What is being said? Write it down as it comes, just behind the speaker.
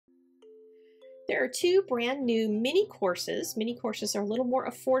There are two brand new mini courses. Mini courses are a little more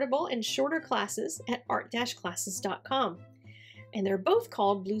affordable and shorter classes at art-classes.com. And they're both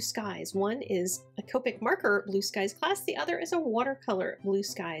called Blue Skies. One is a Copic marker Blue Skies class. The other is a watercolor Blue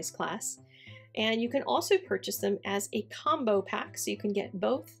Skies class. And you can also purchase them as a combo pack, so you can get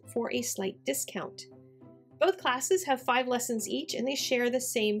both for a slight discount. Both classes have 5 lessons each, and they share the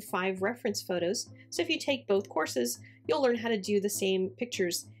same 5 reference photos. So if you take both courses, you'll learn how to do the same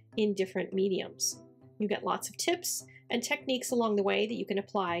pictures in different mediums. You get lots of tips and techniques along the way that you can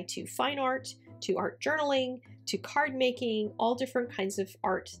apply to fine art, to art journaling, to card making, all different kinds of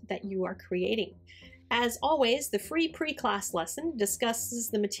art that you are creating. As always, the free pre-class lesson discusses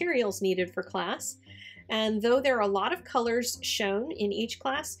the materials needed for class, and though there are a lot of colors shown in each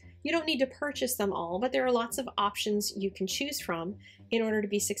class, you don't need to purchase them all, but there are lots of options you can choose from in order to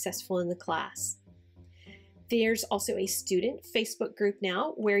be successful in the class. There's also a student Facebook group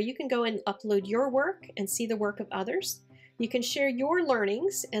now where you can go and upload your work and see the work of others. You can share your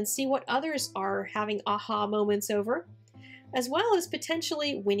learnings and see what others are having aha moments over, as well as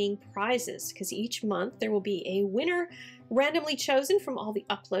potentially winning prizes, because each month there will be a winner randomly chosen from all the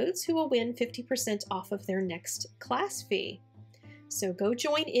uploads who will win 50% off of their next class fee. So go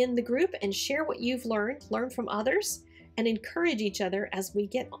join in the group and share what you've learned, learn from others, and encourage each other as we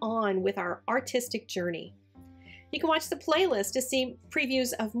get on with our artistic journey. You can watch the playlist to see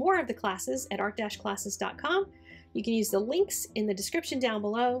previews of more of the classes at art-classes.com. You can use the links in the description down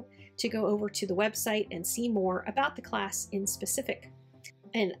below to go over to the website and see more about the class in specific.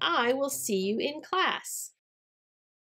 And I will see you in class.